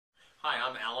Hi,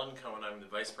 I'm Alan Cohen. I'm the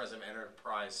Vice President of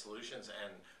Enterprise Solutions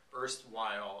and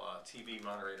erstwhile TV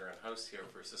moderator and host here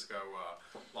for Cisco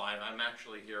Live. I'm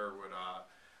actually here with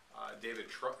David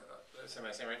Shroyer.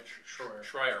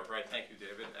 Right, thank you,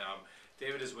 David.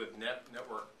 David is with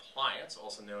Network Appliance,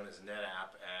 also known as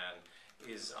NetApp, and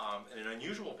is in an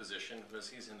unusual position because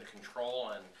he's in the control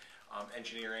and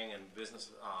engineering and business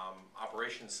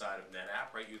operations side of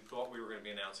NetApp, right? You thought we were going to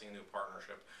be announcing a new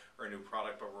partnership or a new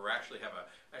product, but we're actually have a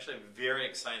very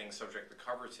exciting subject to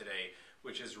cover today,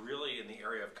 which is really in the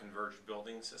area of converged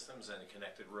building systems and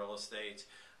connected real estate.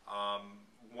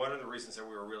 One of the reasons that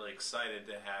we were really excited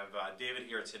to have David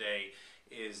here today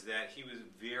is that he was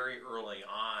very early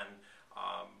on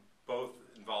both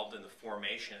involved in the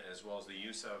formation as well as the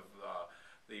use of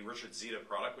the Richard Zeta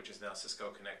product, which is now Cisco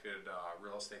Connected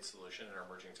Real Estate Solution in our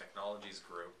Emerging Technologies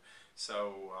group.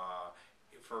 So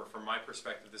from my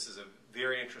perspective, this is a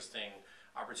very interesting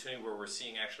opportunity where we're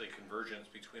seeing actually convergence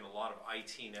between a lot of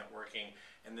IT networking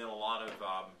and then a lot of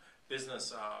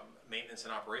business maintenance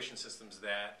and operation systems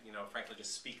that, frankly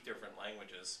just speak different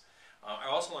languages. I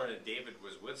also learned that David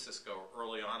was with Cisco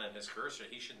early on in his career, so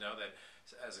he should know that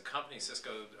as a company,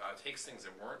 Cisco takes things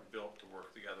that weren't built to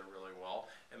work together really well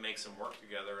and makes them work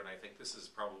together, and I think this is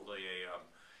probably a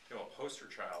poster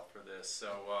child for this. So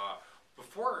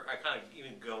before I kind of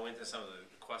even go into some of the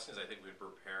questions I think we've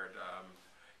prepared,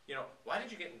 why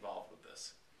did you get involved with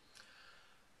this?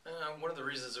 One of the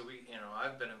reasons that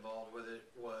I've been involved with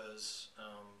it was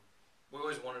we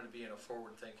always wanted to be in a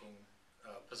forward-thinking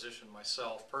position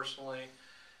myself personally,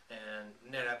 and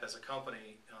NetApp as a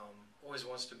company always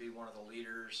wants to be one of the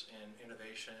leaders in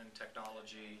innovation,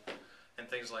 technology, and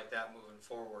things like that moving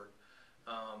forward.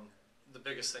 The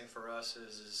biggest thing for us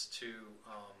is to,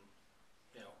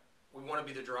 we want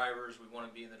to be the drivers, we want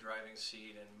to be in the driving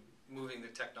seat and moving the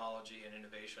technology and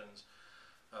innovations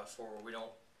forward. We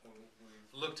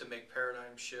look to make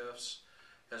paradigm shifts,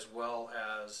 as well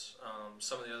as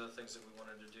some of the other things that we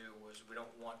wanted to do was we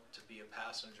don't want to be a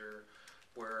passenger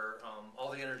where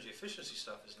all the energy efficiency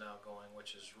stuff is now going,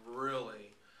 which is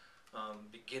really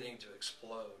beginning to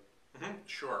explode.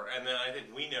 Sure, and then I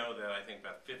think we know that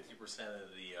about 50%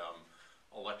 of the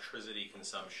electricity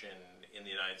consumption in the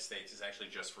United States is actually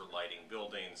just for lighting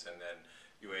buildings, and then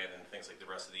you add in things like the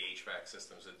rest of the HVAC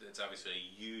systems. It's obviously a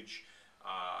huge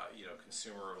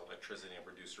consumer of electricity and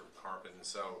producer of carbon.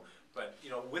 So, but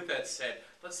with that said,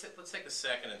 let's take a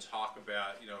second and talk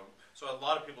about So a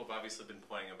lot of people have obviously been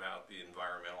pointing about the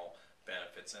environmental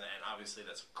benefits, and obviously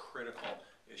that's a critical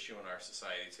issue in our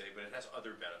society today. But it has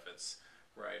other benefits,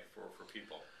 right, for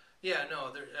people. Yeah,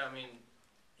 no, the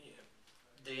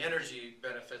energy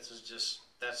benefits is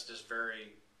that's just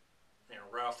very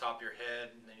right off the top of your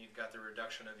head, and then you've got the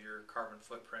reduction of your carbon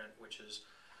footprint, which is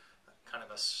kind of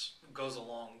goes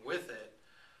along with it.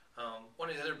 One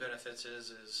of the other benefits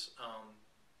is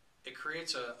it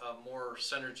creates a more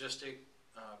synergistic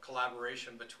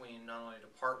collaboration between not only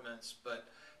departments but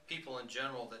people in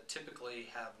general that typically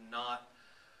have not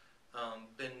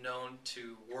been known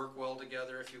to work well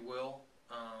together, if you will.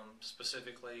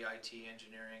 Specifically, IT,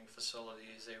 engineering,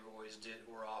 facilities,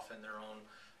 were off in their own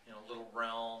little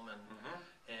realm,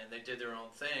 and they did their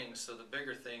own thing. So the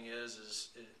bigger thing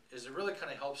is it really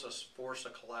kind of helps us force a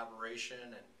collaboration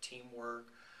and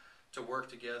teamwork to work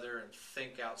together and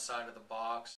think outside of the box.